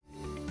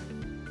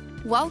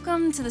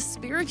Welcome to the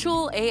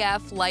Spiritual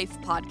AF Life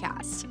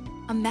podcast,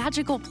 a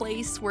magical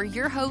place where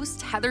your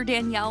host, Heather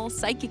Danielle,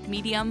 psychic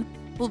medium,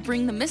 will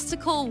bring the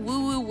mystical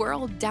woo-woo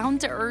world down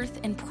to earth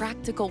in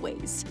practical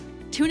ways.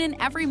 Tune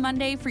in every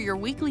Monday for your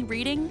weekly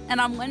reading and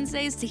on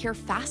Wednesdays to hear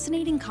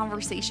fascinating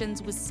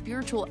conversations with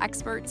spiritual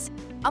experts,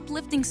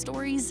 uplifting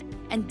stories,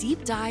 and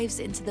deep dives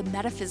into the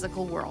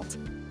metaphysical world,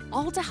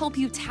 all to help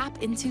you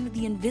tap into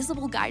the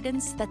invisible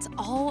guidance that's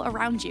all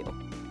around you.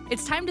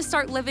 It's time to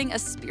start living a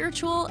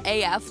spiritual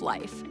AF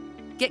life.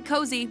 Get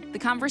cozy, the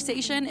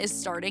conversation is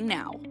starting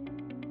now.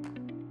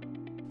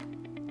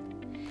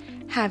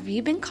 Have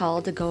you been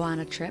called to go on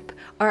a trip?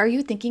 Or are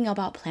you thinking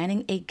about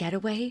planning a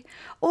getaway?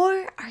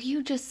 Or are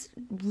you just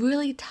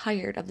really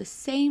tired of the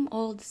same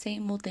old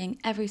thing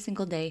every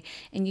single day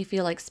and you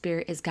feel like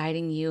Spirit is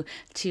guiding you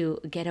to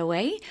get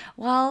away?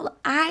 Well,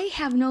 I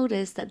have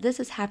noticed that this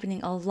is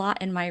happening a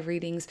lot in my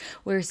readings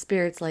where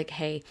Spirit's like,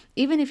 hey,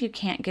 even if you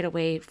can't get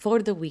away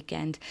for the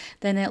weekend,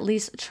 then at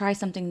least try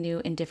something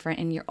new and different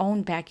in your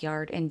own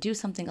backyard and do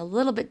something a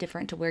little bit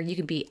different to where you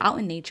can be out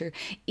in nature,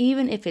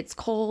 even if it's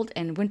cold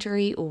and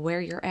wintry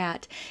where you're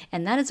at.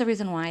 And that is the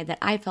reason why that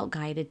I felt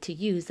guided to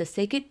use the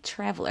Sacred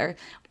Traveler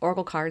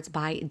Oracle cards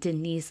by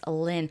Denise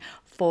Linn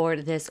for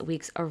this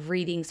week's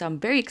reading. So I'm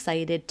very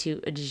excited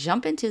to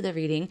jump into the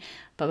reading.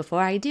 But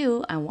before I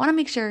do, I want to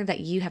make sure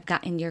that you have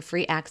gotten your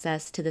free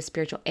access to the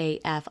Spiritual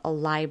AF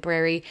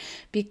library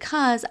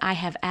because I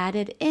have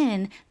added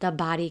in the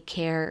body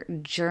care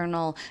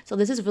journal. So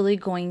this is really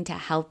going to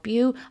help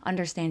you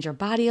understand your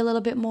body a little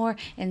bit more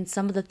and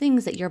some of the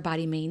things that your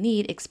body may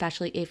need,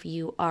 especially if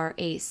you are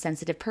a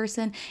sensitive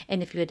person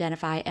and if you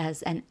identify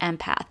as an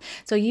empath.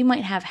 So you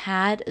might have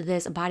had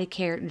this body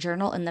care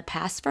journal in the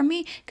past from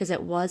me because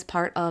it was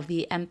part of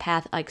the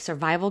empath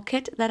survival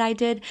kit that I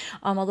did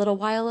a little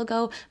while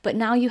ago, but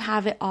now you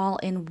have it all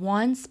in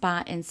one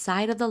spot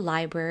inside of the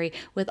library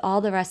with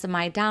all the rest of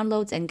my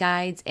downloads and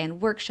guides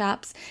and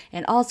workshops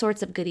and all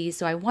sorts of goodies.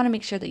 So I want to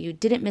make sure that you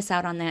didn't miss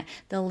out on that.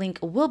 The link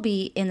will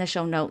be in the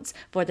show notes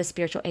for the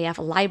Spiritual AF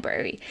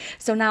library.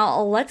 So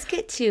now let's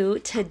get to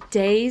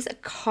today's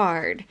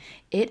card.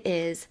 It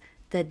is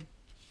the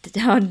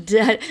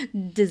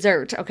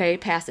desert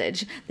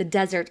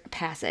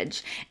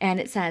passage, and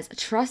it says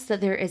trust that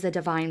there is a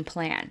divine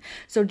plan.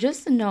 So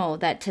just know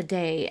that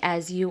today,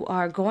 as you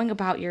are going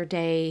about your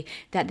day,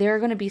 that there are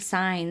going to be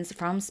signs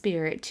from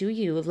Spirit to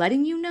you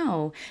letting you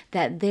know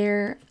that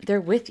they're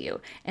with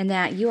you and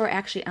that you are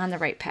actually on the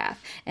right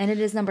path. And it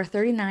is number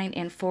 39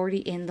 and 40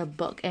 in the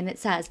book, and it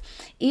says,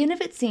 even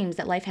if it seems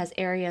that life has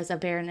areas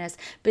of barrenness,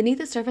 beneath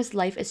the surface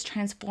life is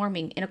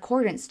transforming in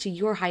accordance to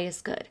your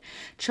highest good.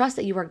 Trust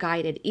that you are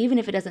guided even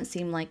if it doesn't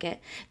seem like it.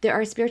 There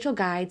are spiritual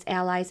guides,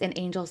 allies, and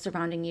angels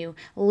surrounding you.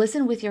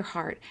 Listen with your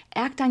heart.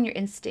 Act on your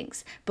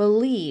instincts.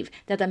 Believe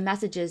that the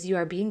messages you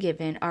are being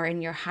given are in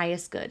your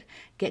highest good.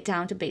 Get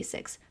down to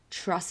basics.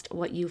 Trust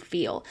what you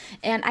feel.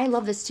 And I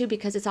love this too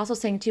because it's also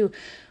saying too,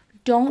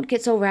 don't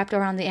get so wrapped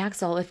around the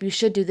axle if you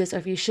should do this or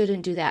if you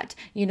shouldn't do that.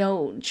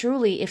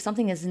 Truly, if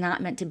something is not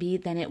meant to be,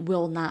 then it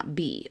will not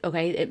be,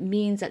 okay? It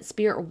means that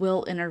Spirit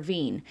will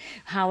intervene.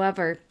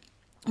 However,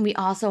 we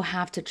also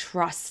have to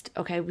trust,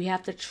 okay? We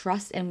have to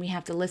trust and we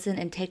have to listen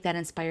and take that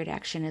inspired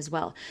action as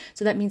well.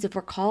 So that means if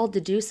we're called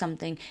to do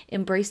something,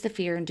 embrace the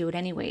fear and do it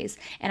anyways.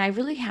 And I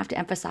really have to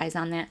emphasize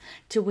on that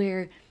to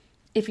where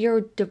if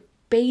you're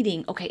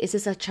debating, okay, is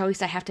this a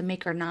choice I have to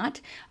make or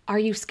not? Are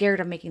you scared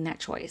of making that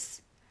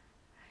choice?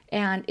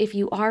 And if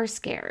you are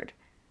scared,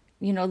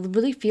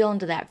 really feel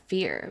into that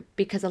fear,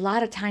 because a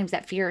lot of times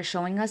that fear is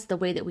showing us the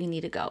way that we need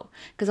to go.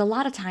 Because a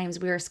lot of times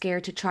we are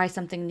scared to try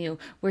something new.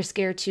 We're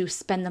scared to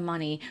spend the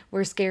money.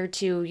 We're scared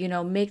to,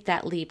 make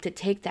that leap, to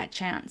take that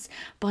chance.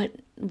 But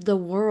the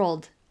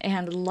world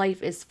and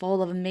life is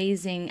full of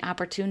amazing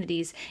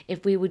opportunities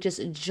if we would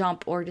just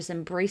jump or just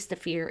embrace the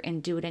fear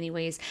and do it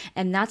anyways.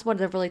 And that's what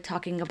they're really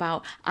talking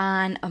about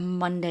on a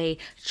Monday.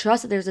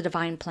 Trust that there's a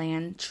divine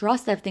plan.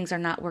 Trust that if things are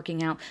not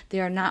working out,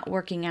 they are not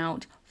working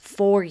out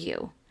for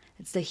you.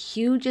 It's the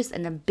hugest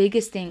and the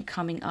biggest thing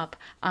coming up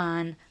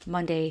on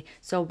Monday,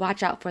 so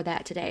watch out for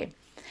that today.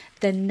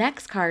 The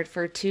next card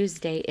for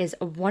Tuesday is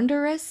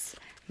Wondrous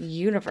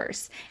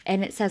Universe,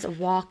 and it says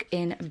walk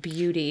in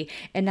beauty.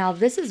 And now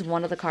this is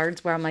one of the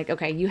cards where I'm like,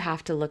 okay, you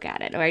have to look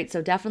at it, all right?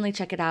 So definitely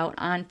check it out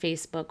on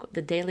Facebook,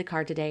 the daily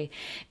card today,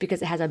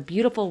 because it has a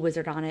beautiful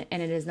wizard on it,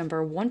 and it is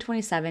number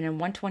 127 and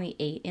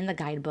 128 in the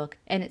guidebook.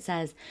 And it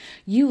says,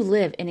 you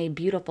live in a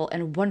beautiful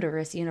and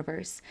wondrous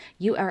universe.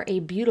 You are a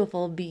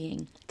beautiful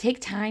being.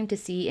 Take time to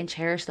see and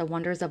cherish the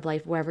wonders of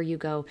life wherever you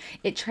go.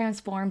 It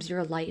transforms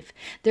your life.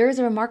 There is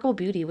a remarkable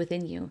beauty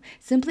within you.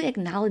 Simply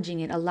acknowledging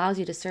it allows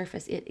you to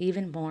surface it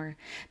even more.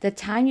 The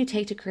time you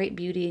take to create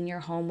beauty in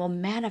your home will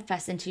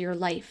manifest into your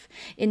life.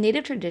 In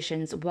Native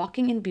traditions,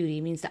 walking in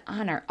beauty means to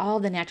honor all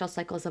the natural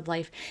cycles of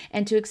life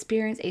and to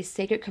experience a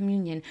sacred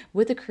communion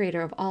with the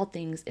creator of all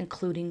things,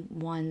 including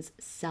one's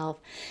self.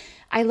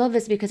 I love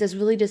this because it's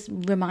really just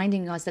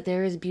reminding us that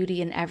there is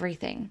beauty in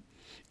everything.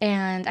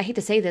 And I hate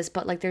to say this,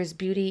 but like there's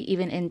beauty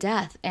even in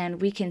death.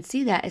 And we can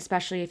see that,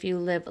 especially if you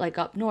live like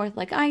up north,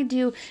 like I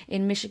do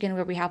in Michigan,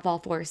 where we have all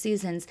 4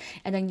 seasons.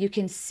 And then you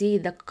can see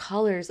the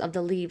colors of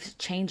the leaves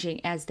changing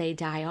as they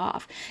die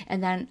off.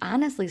 And then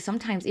honestly,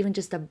 sometimes even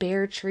just the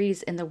bare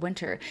trees in the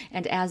winter.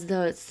 And as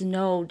the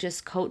snow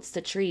just coats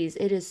the trees,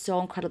 it is so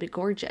incredibly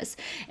gorgeous.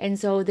 And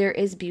so there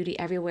is beauty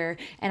everywhere.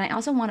 And I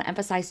also want to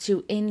emphasize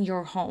too, in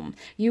your home,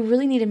 you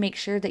really need to make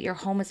sure that your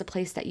home is a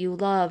place that you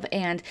love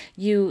and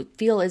you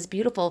feel is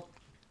beautiful.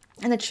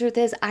 And the truth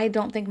is, I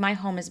don't think my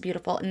home is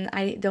beautiful, and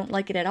I don't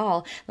like it at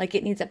all. Like,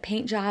 it needs a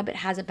paint job. It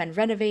hasn't been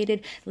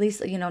renovated. At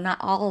least, not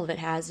all of it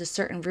has. Just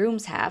certain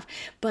rooms have.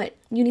 But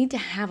you need to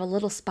have a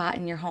little spot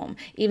in your home,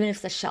 even if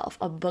it's a shelf,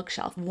 a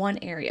bookshelf, one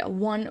area,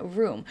 one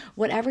room,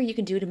 whatever you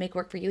can do to make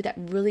work for you that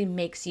really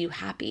makes you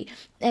happy.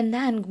 And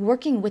then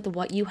working with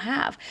what you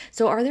have.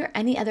 So are there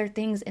any other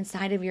things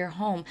inside of your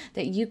home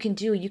that you can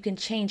do, you can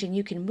change, and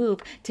you can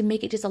move to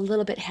make it just a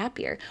little bit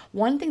happier?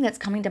 One thing that's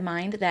coming to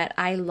mind that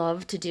I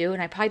love to do,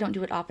 and I probably don't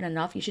do it often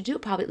enough, you should do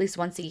it probably at least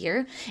once a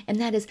year, and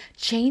that is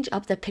change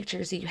up the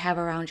pictures that you have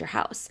around your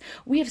house.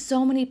 We have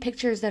so many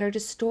pictures that are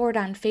just stored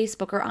on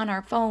Facebook or on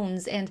our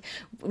phones and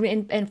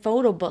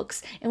photo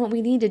books, and what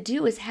we need to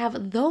do is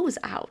have those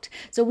out.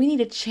 So we need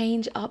to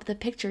change up the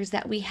pictures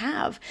that we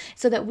have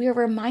so that we are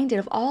reminded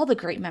of all the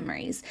great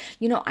memories.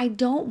 I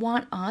don't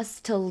want us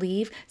to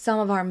leave some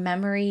of our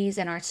memories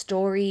and our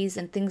stories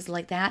and things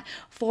like that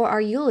for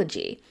our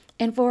eulogy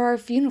and for our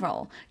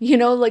funeral.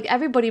 Like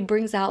everybody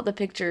brings out the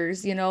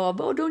pictures,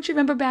 of, oh, don't you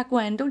remember back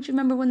when? Don't you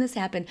remember when this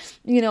happened?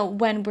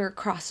 When we're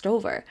crossed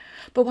over.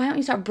 But why don't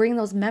you start bringing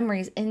those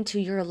memories into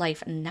your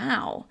life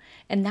now?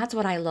 And that's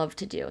what I love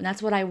to do. And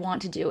that's what I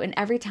want to do. And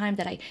every time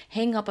that I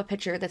hang up a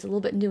picture that's a little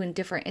bit new and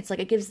different, it's like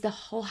it gives the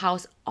whole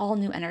house all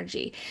new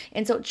energy.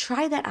 And so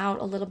try that out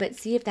a little bit,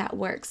 see if that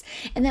works.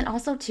 And then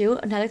also too,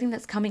 another thing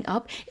that's coming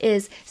up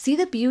is see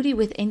the beauty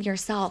within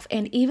yourself,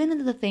 and even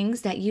in the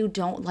things that you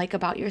don't like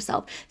about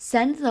yourself.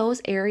 Send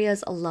those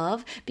areas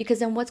love, because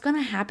then what's going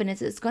to happen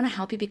is it's going to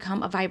help you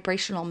become a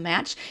vibrational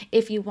match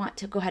if you want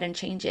to go ahead and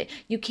change it.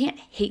 You can't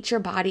hate your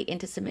body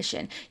into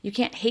submission. You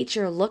can't hate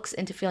your looks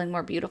into feeling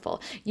more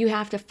beautiful. You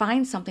have to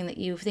find something that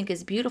you think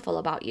is beautiful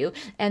about you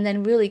and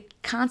then really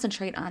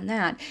concentrate on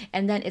that,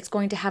 and then it's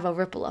going to have a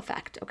ripple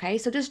effect, okay?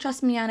 So just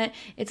trust me on it.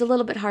 It's a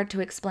little bit hard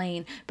to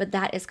explain, but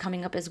that is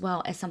coming up as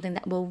well as something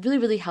that will really,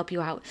 really help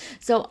you out.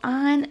 So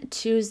on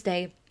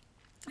Tuesday,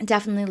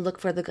 definitely look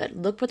for the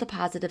good. Look for the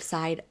positive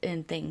side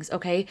in things,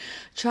 okay?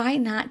 Try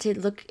not to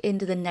look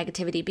into the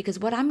negativity, because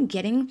what I'm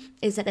getting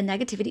is that the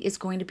negativity is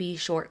going to be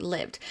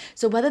short-lived.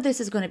 So whether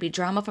this is going to be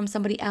drama from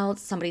somebody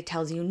else, somebody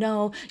tells you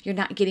no, you're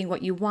not getting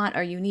what you want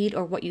or you need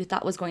or what you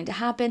thought was going to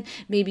happen,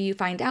 maybe you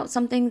find out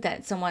something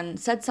that someone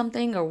said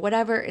something or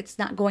whatever, it's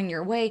not going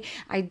your way.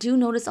 I do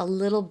notice a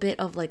little bit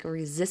of like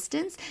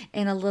resistance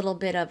and a little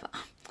bit of,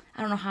 I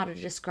don't know how to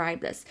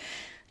describe this,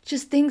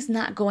 just things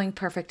not going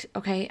perfect,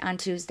 okay, on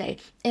Tuesday.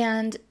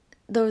 And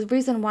the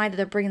reason why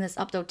they're bringing this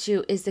up though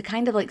too is to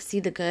kind of like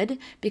see the good,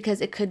 because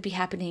it could be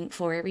happening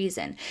for a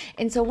reason.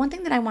 And so one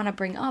thing that I want to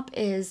bring up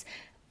is,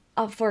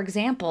 for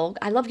example,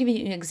 I love giving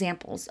you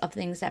examples of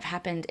things that have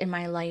happened in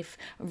my life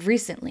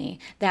recently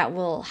that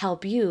will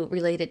help you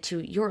relate it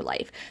to your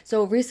life.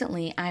 So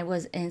recently I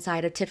was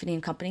inside a Tiffany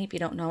 & Company. If you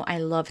don't know, I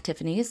love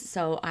Tiffany's.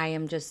 So I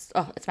am just,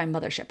 it's my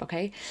mothership,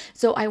 okay?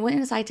 So I went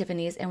inside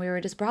Tiffany's and we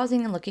were just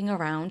browsing and looking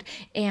around,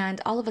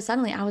 and all of a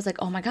sudden I was like,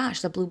 oh my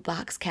gosh, the Blue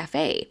Box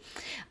Cafe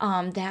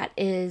that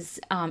is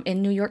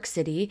in New York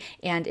City,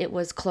 and it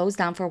was closed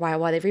down for a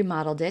while they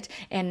remodeled it,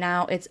 and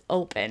now it's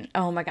open.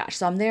 Oh my gosh.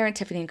 So I'm there in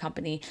Tiffany &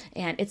 Company,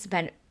 and it's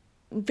been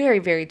very,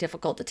 very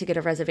difficult to get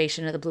a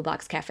reservation at the Blue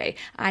Box Cafe.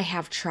 I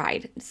have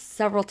tried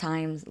several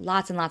times,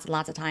 lots and lots and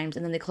lots of times,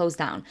 and then they closed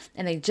down,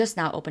 and they just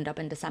now opened up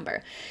in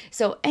December.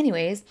 So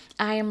anyways,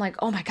 I am like,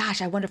 oh my gosh,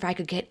 I wonder if I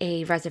could get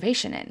a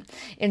reservation in.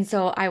 And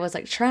so I was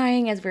like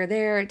trying as we were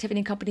there at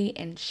Tiffany & Company,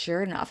 and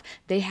sure enough,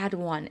 they had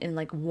one in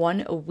like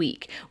 1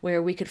 week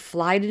where we could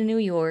fly to New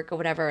York or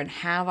whatever and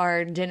have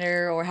our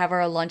dinner or have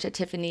our lunch at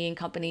Tiffany &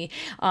 Company,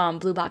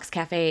 Blue Box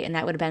Cafe, and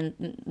that would have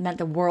meant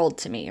the world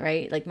to me,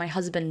 right? Like my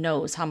husband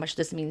knows how much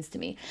this means to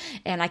me,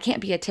 and I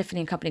can't be a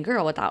Tiffany & Company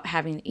girl without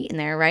having eaten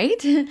there,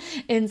 right?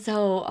 And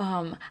so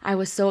I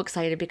was so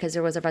excited because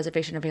there was a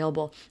reservation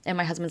available, and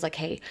my husband's like,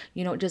 hey,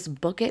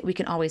 just book it. We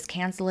can always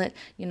cancel it.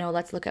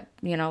 Let's look at,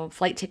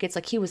 flight tickets.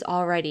 Like he was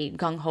already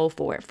gung-ho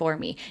for it for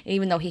me. And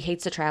even though he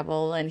hates to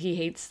travel and he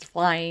hates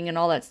flying and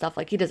all that stuff,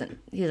 like he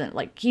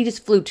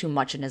just flew too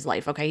much in his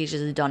life. Okay. He's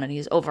just done and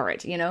he's over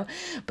it,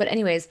 but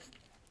anyways,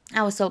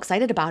 I was so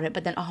excited about it,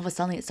 but then all of a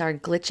sudden it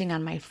started glitching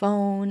on my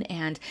phone,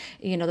 and,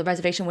 the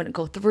reservation wouldn't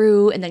go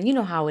through. And then you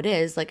know how it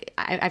is. Like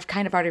I've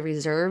kind of already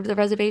reserved the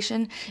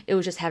reservation. It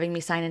was just having me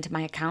sign into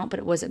my account, but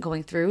it wasn't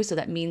going through. So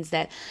that means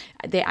that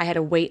I had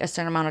to wait a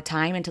certain amount of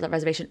time until the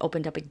reservation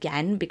opened up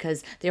again,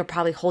 because they were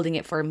probably holding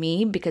it for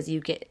me, because you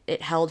get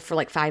it held for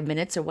like 5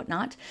 minutes or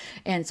whatnot.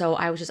 And so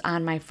I was just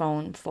on my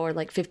phone for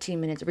like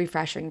 15 minutes,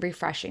 refreshing,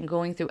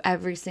 going through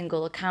every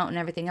single account and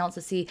everything else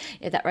to see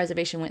if that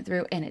reservation went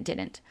through, and it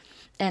didn't.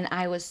 And And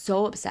I was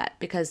so upset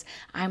because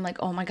I'm like,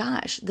 oh my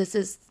gosh, this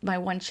is my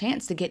one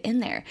chance to get in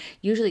there.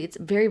 Usually it's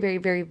very, very,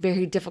 very,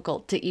 very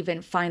difficult to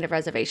even find a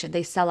reservation.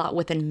 They sell out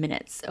within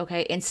minutes,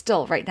 okay? And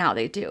still right now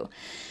they do.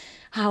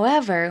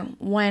 However,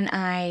 when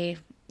I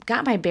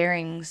got my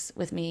bearings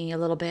with me a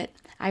little bit,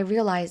 I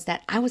realized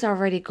that I was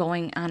already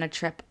going on a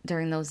trip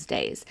during those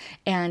days,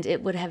 and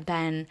it would have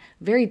been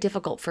very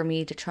difficult for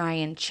me to try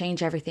and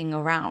change everything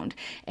around.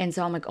 And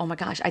so I'm like, oh my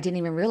gosh, I didn't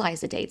even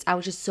realize the dates. I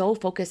was just so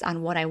focused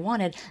on what I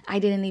wanted, I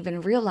didn't even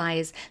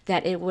realize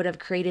that it would have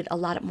created a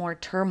lot more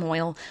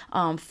turmoil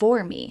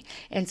for me.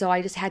 And so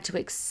I just had to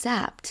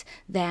accept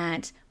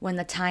that when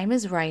the time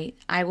is right,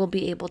 I will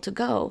be able to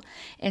go.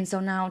 And so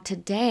now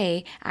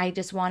today, I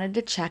just wanted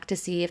to check to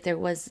see if there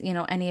was,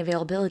 any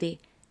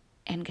availability.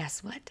 And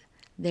guess what?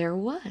 There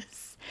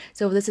was.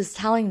 So this is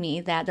telling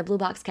me that the Blue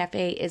Box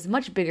Cafe is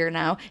much bigger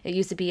now. It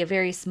used to be a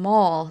very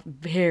small,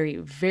 very,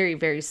 very,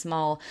 very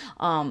small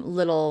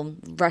little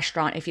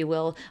restaurant, if you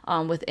will,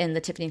 within the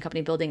Tiffany &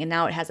 Company building. And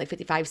now it has like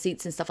 55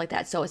 seats and stuff like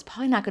that. So it's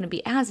probably not going to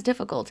be as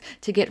difficult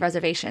to get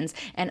reservations.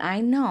 And I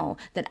know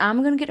that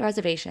I'm going to get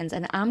reservations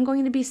and I'm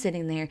going to be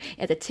sitting there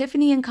at the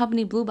Tiffany &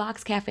 Company Blue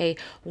Box Cafe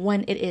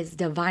when it is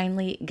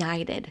divinely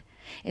guided.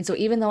 And so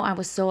even though I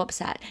was so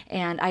upset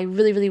and I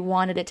really, really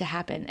wanted it to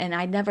happen, and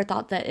I never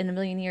thought that in a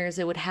million years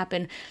it would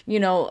happen,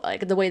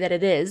 like the way that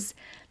it is,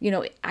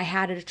 I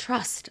had to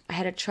trust. I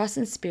had to trust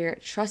in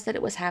spirit, trust that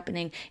it was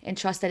happening, and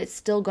trust that it's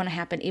still going to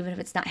happen, even if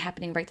it's not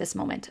happening right this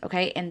moment.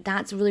 Okay. And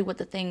that's really what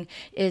the thing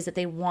is that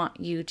they want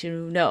you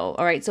to know.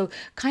 All right. So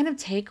kind of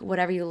take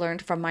whatever you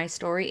learned from my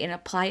story and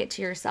apply it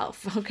to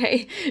yourself.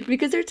 Okay.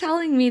 Because they're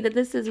telling me that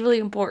this is really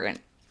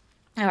important.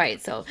 All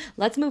right, so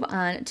let's move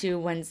on to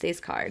Wednesday's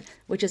card,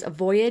 which is a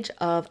voyage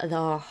of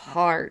the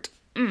heart.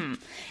 And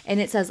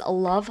it says,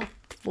 love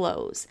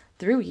flows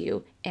through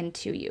you and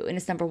to you. And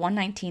it's number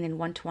 119 and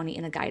 120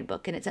 in the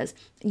guidebook. And it says,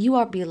 you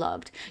are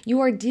beloved.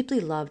 You are deeply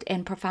loved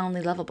and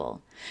profoundly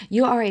lovable.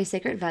 You are a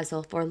sacred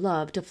vessel for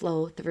love to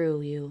flow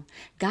through you.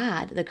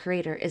 God, the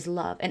creator, is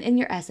love. And in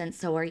your essence,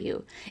 so are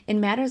you. In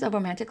matters of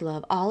romantic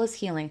love, all is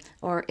healing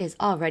or is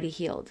already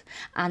healed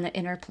on the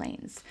inner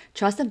planes.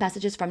 Trust the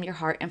messages from your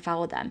heart and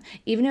follow them,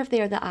 even if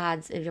they are the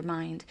odds of your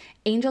mind.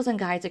 Angels and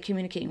guides are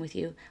communicating with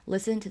you.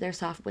 Listen to their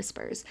soft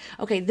whispers.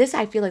 Okay, this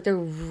I feel like they're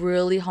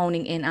really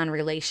honing in on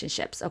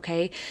relationships,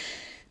 okay?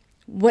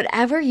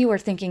 Whatever you are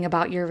thinking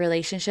about your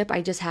relationship,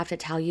 I just have to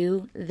tell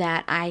you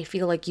that I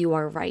feel like you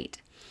are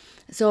right.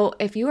 So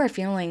if you are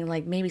feeling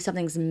like maybe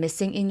something's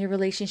missing in your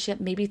relationship,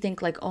 maybe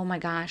think like, oh my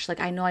gosh, like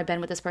I know I've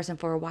been with this person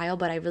for a while,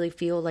 but I really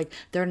feel like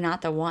they're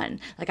not the one.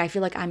 Like I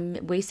feel like I'm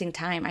wasting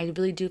time. I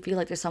really do feel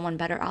like there's someone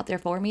better out there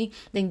for me.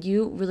 Then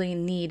you really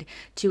need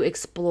to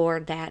explore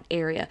that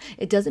area.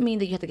 It doesn't mean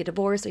that you have to get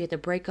divorced or you have to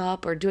break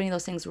up or do any of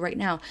those things right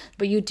now,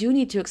 but you do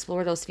need to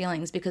explore those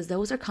feelings because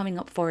those are coming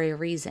up for a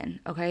reason,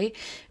 okay?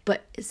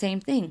 But same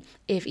thing,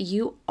 if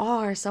you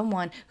are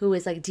someone who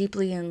is like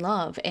deeply in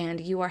love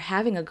and you are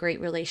having a great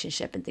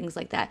relationship and things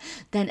like that,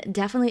 then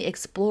definitely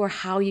explore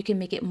how you can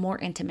make it more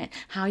intimate,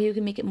 how you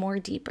can make it more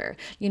deeper.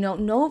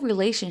 No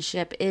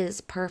relationship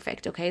is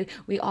perfect, okay?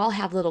 We all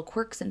have little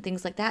quirks and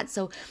things like that.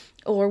 So,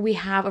 or we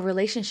have a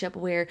relationship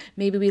where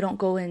maybe we don't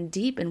go in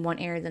deep in one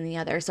area than the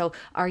other. So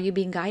are you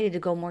being guided to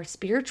go more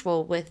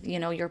spiritual with,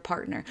 your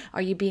partner?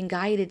 Are you being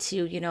guided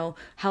to,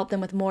 help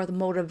them with more of the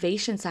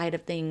motivation side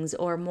of things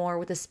or more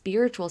with the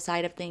spiritual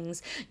side of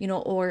things,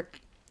 or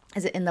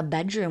is it in the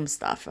bedroom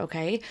stuff?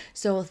 Okay.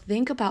 So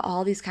think about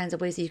all these kinds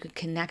of ways that you could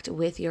connect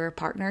with your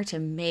partner to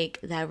make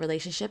that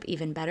relationship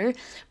even better.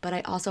 But I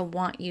also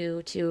want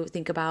you to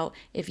think about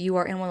if you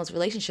are in one of those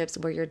relationships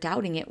where you're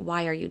doubting it,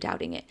 why are you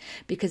doubting it?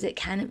 Because it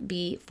can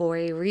be for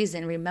a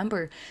reason.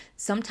 Remember,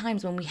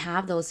 sometimes when we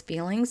have those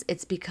feelings,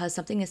 it's because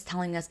something is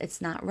telling us it's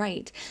not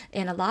right.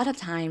 And a lot of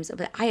times,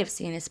 what I have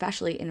seen,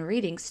 especially in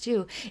readings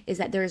too, is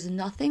that there's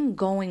nothing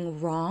going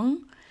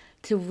wrong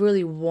to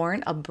really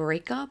warrant a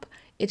breakup.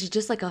 It's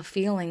just like a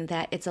feeling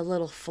that it's a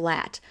little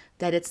flat,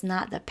 that it's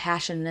not the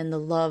passion and the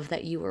love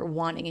that you were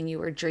wanting and you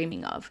were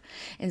dreaming of.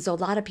 And so a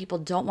lot of people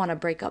don't want to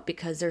break up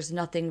because there's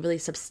nothing really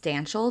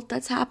substantial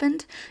that's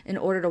happened in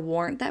order to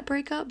warrant that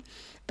breakup.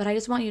 But I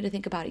just want you to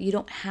think about it. You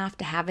don't have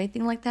to have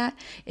anything like that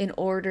in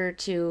order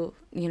to,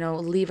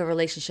 leave a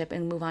relationship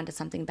and move on to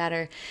something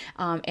better.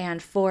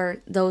 And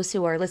for those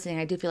who are listening,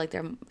 I do feel like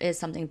there is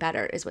something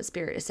better, is what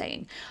Spirit is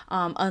saying.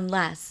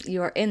 Unless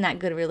you're in that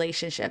good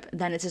relationship,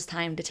 then it's just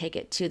time to take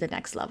it to the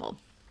next level.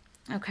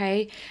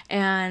 Okay.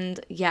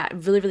 And yeah,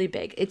 really, really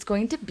big. It's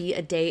going to be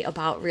a day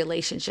about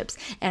relationships.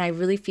 And I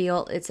really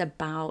feel it's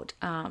about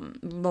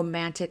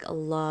romantic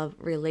love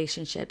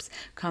relationships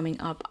coming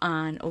up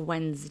on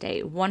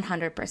Wednesday,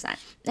 100%.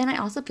 And I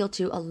also feel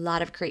too a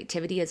lot of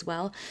creativity as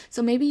well.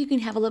 So maybe you can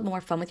have a little more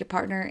fun with your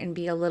partner and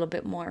be a little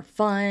bit more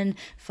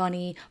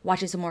funny,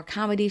 watching some more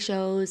comedy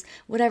shows,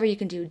 whatever you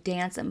can do,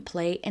 dance and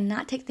play and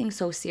not take things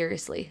so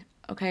seriously.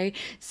 Okay,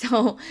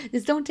 so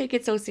just don't take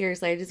it so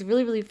seriously. I just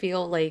really, really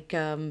feel like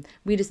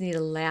we just need to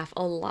laugh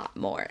a lot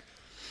more.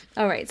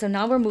 All right, so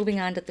now we're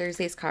moving on to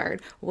Thursday's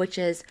card, which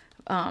is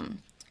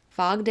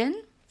fogged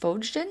in,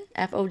 Fogged,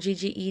 Fogged,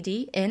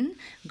 in.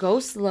 Go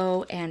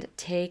slow and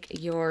take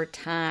your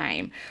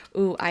time.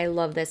 Ooh, I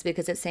love this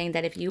because it's saying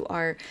that if you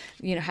are,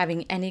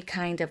 having any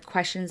kind of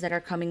questions that are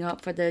coming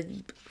up for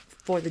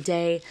the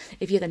day,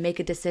 if you have to make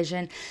a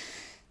decision,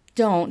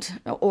 don't,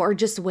 or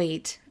just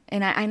wait.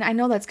 And I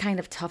know that's kind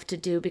of tough to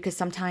do because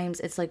sometimes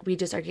it's like we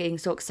just are getting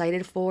so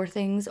excited for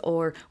things,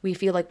 or we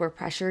feel like we're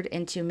pressured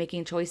into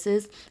making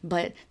choices.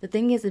 But the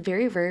thing is,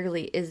 very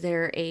rarely is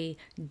there a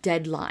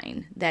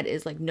deadline that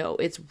is like, no,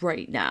 it's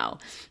right now.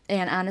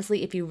 And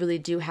honestly, if you really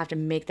do have to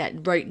make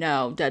that right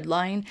now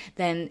deadline,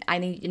 then I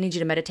need you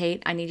to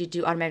meditate. I need you to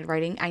do automatic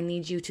writing. I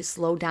need you to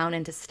slow down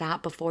and to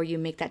stop before you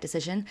make that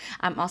decision.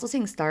 I'm also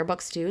seeing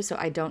Starbucks too. So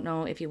I don't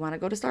know if you want to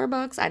go to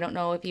Starbucks. I don't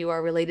know if you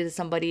are related to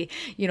somebody,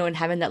 in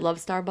heaven that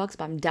loves Starbucks,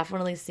 but I'm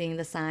definitely seeing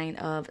the sign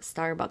of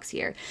Starbucks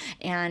here.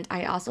 And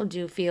I also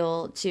do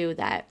feel too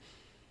that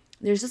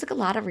there's just like a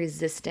lot of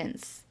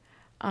resistance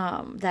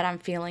that I'm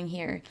feeling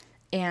here.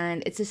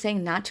 And it's just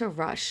saying not to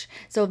rush.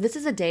 So if this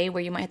is a day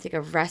where you might have to take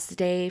a rest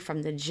day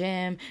from the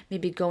gym,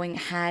 maybe going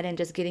ahead and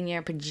just getting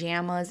your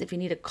pajamas, if you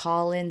need to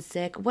call in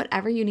sick,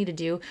 whatever you need to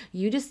do,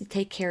 you just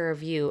take care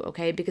of you,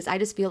 okay? Because I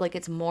just feel like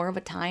it's more of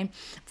a time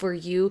for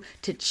you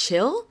to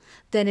chill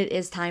than it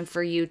is time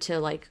for you to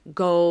like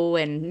go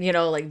and,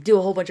 like do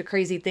a whole bunch of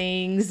crazy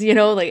things,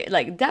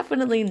 like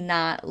definitely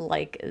not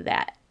like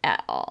that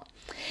at all.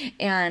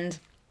 And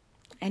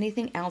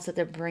anything else that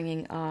they're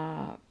bringing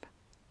up?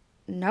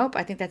 Nope,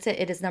 I think that's it.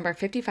 It is number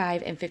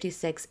 55 and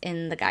 56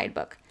 in the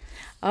guidebook.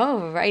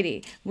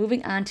 Alrighty,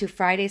 moving on to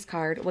Friday's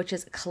card, which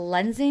is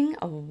Cleansing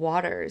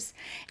Waters.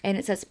 And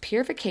it says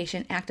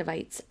purification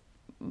activates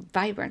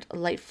vibrant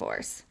light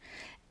force.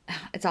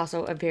 It's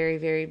also a very,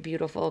 very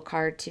beautiful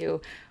card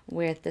too,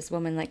 with this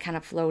woman like kind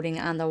of floating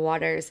on the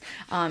waters.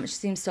 She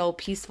seems so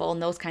peaceful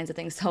and those kinds of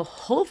things. So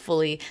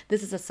hopefully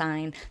this is a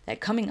sign that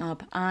coming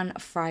up on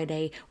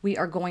Friday, we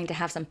are going to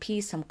have some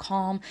peace, some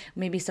calm,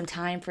 maybe some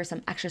time for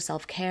some extra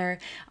self-care.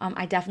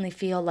 I definitely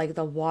feel like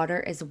the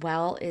water as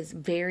well is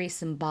very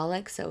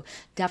symbolic. So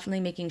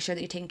definitely making sure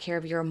that you're taking care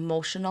of your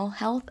emotional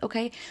health.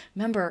 Okay.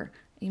 Remember,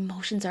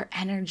 emotions are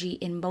energy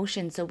in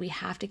motion, so we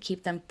have to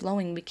keep them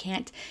flowing. We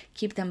can't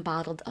keep them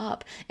bottled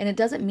up. And it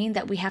doesn't mean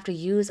that we have to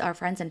use our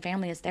friends and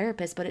family as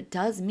therapists, but it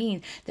does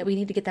mean that we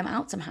need to get them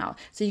out somehow.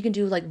 So you can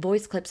do like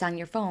voice clips on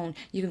your phone.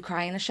 You can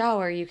cry in the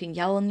shower. You can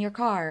yell in your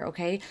car,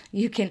 okay?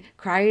 You can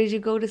cry as you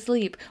go to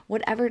sleep.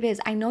 Whatever it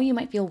is, I know you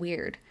might feel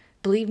weird.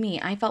 Believe me,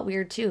 I felt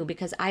weird too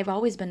because I've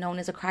always been known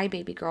as a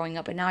crybaby growing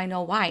up, and now I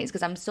know why. It's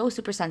because I'm so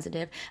super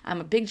sensitive.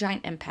 I'm a big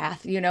giant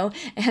empath,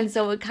 and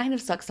so it kind of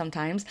sucks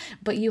sometimes,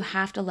 but you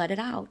have to let it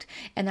out.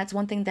 And that's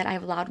one thing that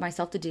I've allowed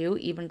myself to do,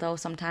 even though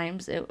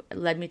sometimes it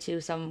led me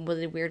to some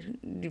really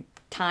weird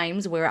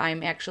times where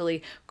I'm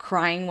actually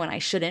crying when I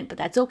shouldn't, but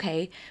that's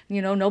okay.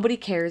 Nobody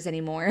cares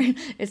anymore.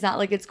 It's not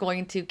like it's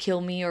going to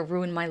kill me or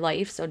ruin my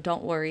life, so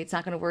don't worry. It's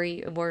not going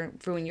to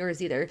ruin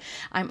yours either.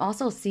 I'm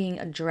also seeing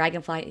a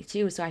dragonfly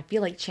too, so I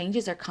feel like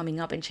changes are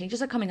coming up, and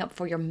changes are coming up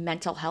for your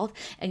mental health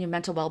and your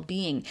mental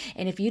well-being.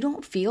 And if you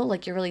don't feel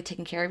like you're really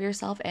taking care of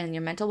yourself and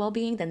your mental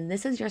well-being, then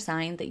this is your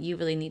sign that you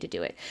really need to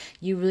do it.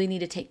 You really need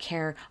to take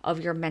care of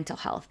your mental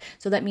health.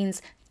 So that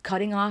means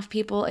cutting off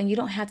people, and you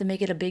don't have to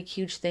make it a big,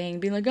 huge thing,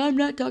 being like, I'm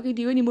not talking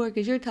to you anymore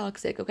because you're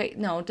toxic. Okay,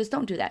 no, just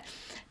don't do that.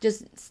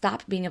 Just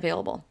stop being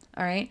available,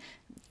 all right?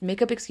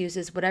 Make up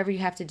excuses, whatever you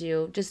have to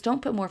do. Just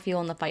don't put more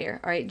fuel in the fire,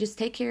 all right? Just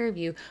take care of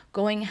you,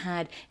 going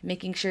ahead,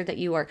 making sure that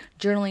you are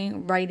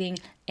journaling, writing,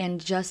 and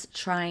just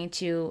trying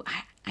to,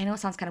 I know it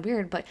sounds kind of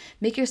weird, but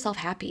make yourself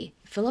happy.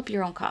 Fill up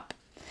your own cup.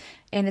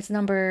 And it's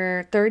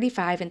number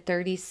 35 and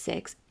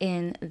 36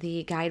 in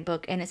the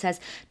guidebook. And it says,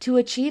 to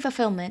achieve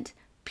fulfillment,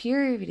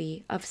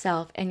 purity of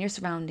self and your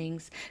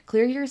surroundings,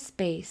 clear your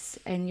space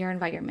and your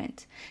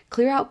environment,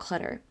 clear out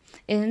clutter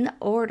in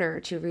order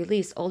to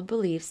release old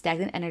beliefs,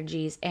 stagnant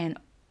energies, and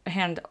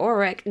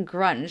auric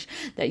grunge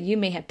that you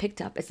may have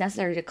picked up. It's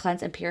necessary to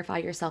cleanse and purify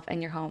yourself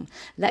and your home.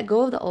 Let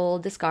go of the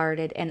old,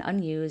 discarded, and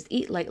unused.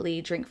 Eat lightly,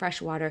 drink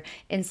fresh water,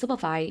 and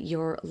simplify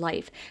your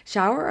life.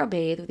 Shower or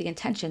bathe with the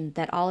intention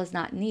that all is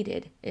not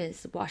needed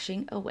is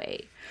washing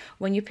away.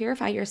 When you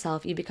purify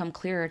yourself, you become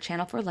clearer,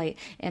 channel for light,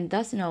 and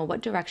thus know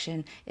what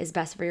direction is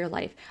best for your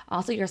life.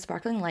 Also, your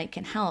sparkling light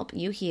can help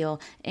you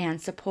heal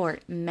and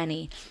support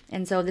many.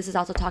 And so this is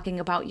also talking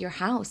about your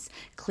house,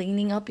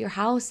 cleaning up your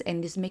house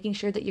and just making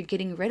sure that you're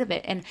getting rid of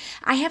it. And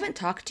I haven't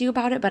talked to you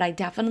about it, but I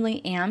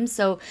definitely am.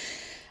 So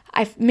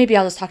maybe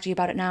I'll just talk to you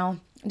about it now,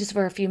 just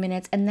for a few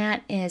minutes, and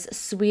that is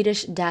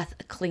Swedish death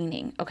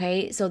cleaning.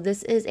 Okay, so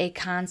this is a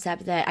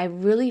concept that I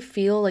really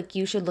feel like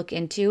you should look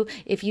into.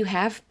 If you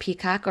have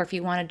Peacock, or if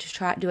you wanted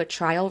to do a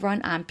trial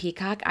run on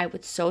Peacock, I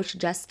would so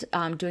suggest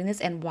doing this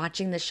and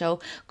watching the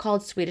show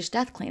called Swedish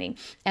Death Cleaning.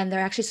 And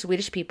they're actually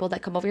Swedish people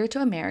that come over here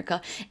to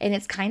America, and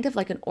it's kind of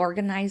like an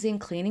organizing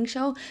cleaning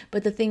show.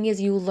 But the thing is,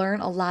 you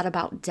learn a lot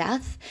about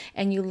death,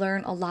 and you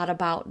learn a lot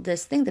about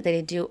this thing that they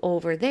do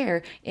over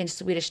there in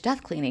Swedish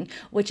death cleaning,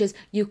 which is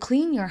you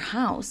clean your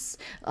house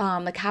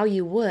like how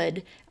you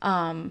would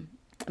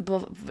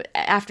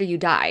after you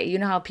die. You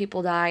know how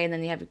people die and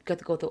then you have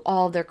to go through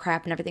all their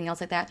crap and everything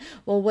else like that.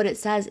 Well, what it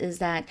says is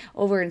that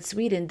over in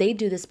Sweden, they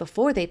do this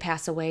before they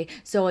pass away,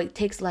 so it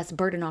takes less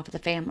burden off of the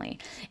family.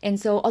 And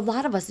so a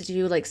lot of us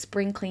do like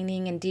spring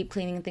cleaning and deep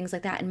cleaning and things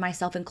like that, and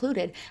myself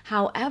included.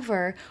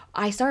 However,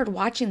 I started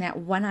watching that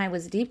when I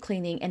was deep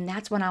cleaning, and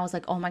that's when I was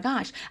like, oh my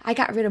gosh, I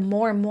got rid of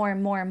more and more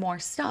and more and more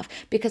stuff,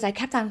 because I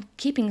kept on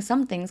keeping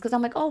some things because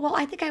I'm like, oh, well,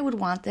 I think I would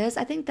want this.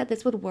 I think that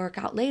this would work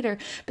out later.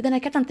 But then I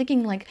kept on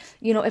thinking, like,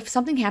 if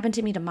something happened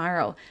to me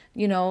tomorrow,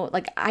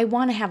 like I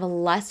want to have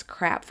less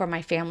crap for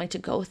my family to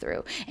go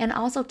through. And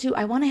also too,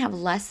 I want to have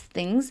less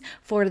things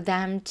for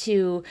them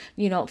to,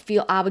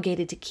 feel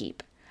obligated to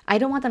keep. I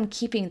don't want them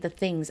keeping the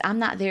things. I'm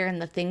not there in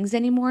the things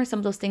anymore. Some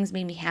of those things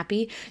made me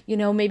happy.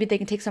 Maybe they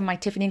can take some of my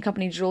Tiffany &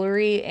 Company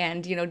jewelry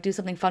and, do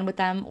something fun with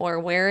them or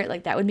wear it.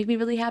 Like that would make me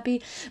really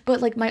happy. But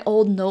like my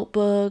old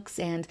notebooks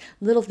and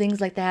little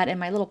things like that and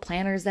my little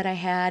planners that I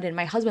had, and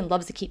my husband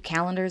loves to keep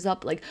calendars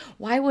up. Like,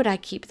 why would I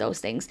keep those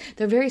things?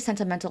 They're very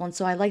sentimental, and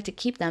so I like to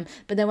keep them.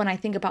 But then when I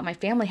think about my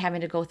family having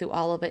to go through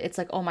all of it, it's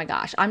like, oh my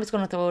gosh, I'm just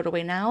going to throw it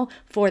away now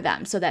for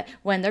them so that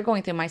when they're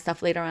going through my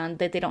stuff later on,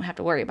 that they don't have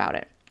to worry about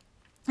it.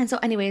 And so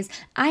anyways,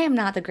 I am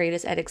not the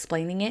greatest at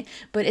explaining it,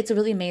 but it's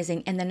really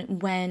amazing. And then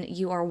when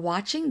you are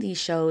watching these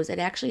shows, it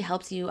actually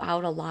helps you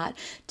out a lot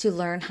to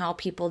learn how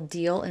people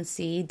deal and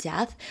see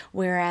death,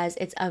 whereas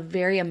it's a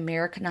very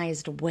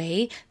Americanized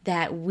way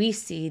that we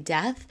see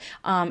death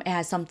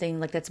as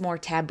something like that's more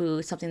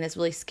taboo, something that's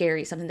really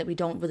scary, something that we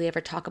don't really ever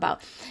talk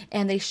about.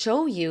 And they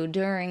show you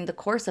during the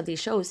course of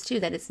these shows too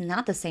that it's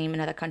not the same in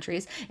other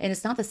countries, and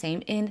it's not the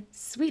same in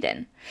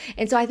Sweden.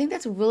 And so I think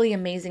that's really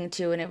amazing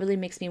too, and it really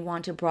makes me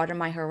want to broaden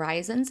my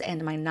horizons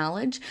and my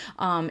knowledge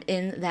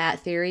in that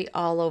theory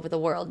all over the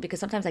world, because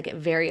sometimes I get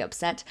very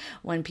upset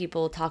when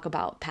people talk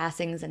about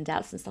passings and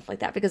deaths and stuff like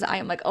that, because I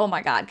am like, oh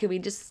my God, can we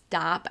just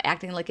stop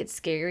acting like it's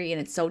scary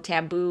and it's so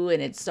taboo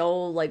and it's so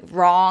like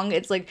wrong?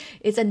 It's like,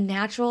 it's a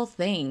natural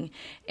thing.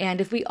 And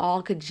if we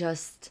all could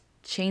just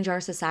change our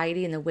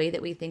society and the way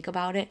that we think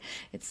about it,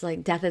 it's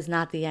like death is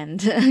not the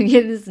end. It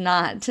is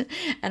not.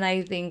 And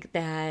I think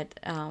that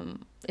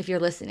if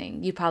you're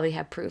listening, you probably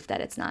have proof that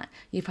it's not.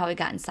 You've probably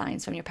gotten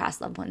signs from your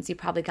past loved ones. You've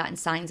probably gotten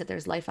signs that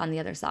there's life on the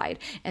other side.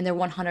 And there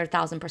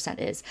 100,000%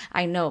 is.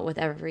 I know it with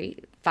every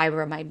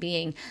fiber of my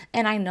being.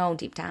 And I know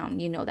deep down,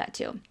 you know that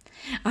too.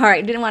 All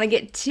right, didn't want to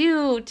get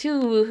too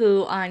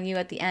woohoo on you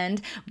at the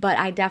end, but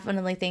I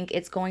definitely think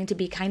it's going to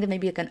be kind of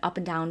maybe like an up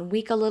and down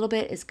week a little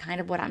bit is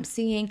kind of what I'm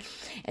seeing.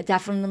 It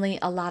definitely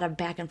a lot of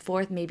back and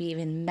forth, maybe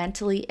even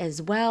mentally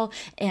as well,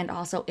 and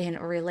also in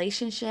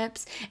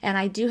relationships. And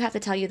I do have to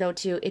tell you though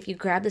too, if you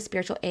grab the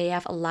Spiritual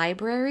AF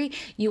library,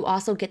 you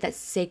also get that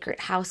Sacred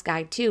House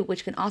Guide too,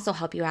 which can also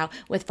help you out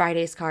with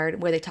Friday's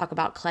card, where they talk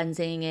about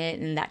cleansing it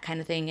and that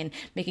kind of thing and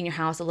making your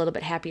house a little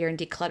bit happier and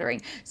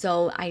decluttering.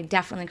 So I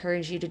definitely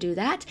encourage you to do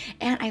that,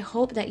 and I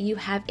hope that you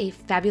have a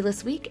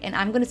fabulous week, and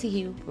I'm going to see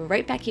you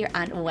right back here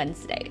on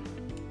Wednesday.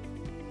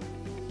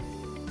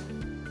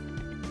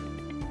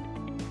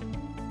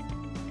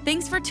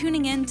 Thanks for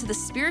tuning in to the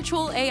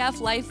Spiritual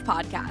AF Life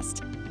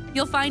podcast.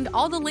 You'll find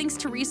all the links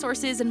to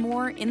resources and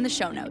more in the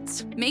show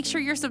notes. Make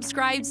sure you're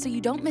subscribed so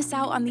you don't miss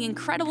out on the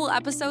incredible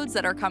episodes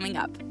that are coming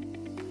up.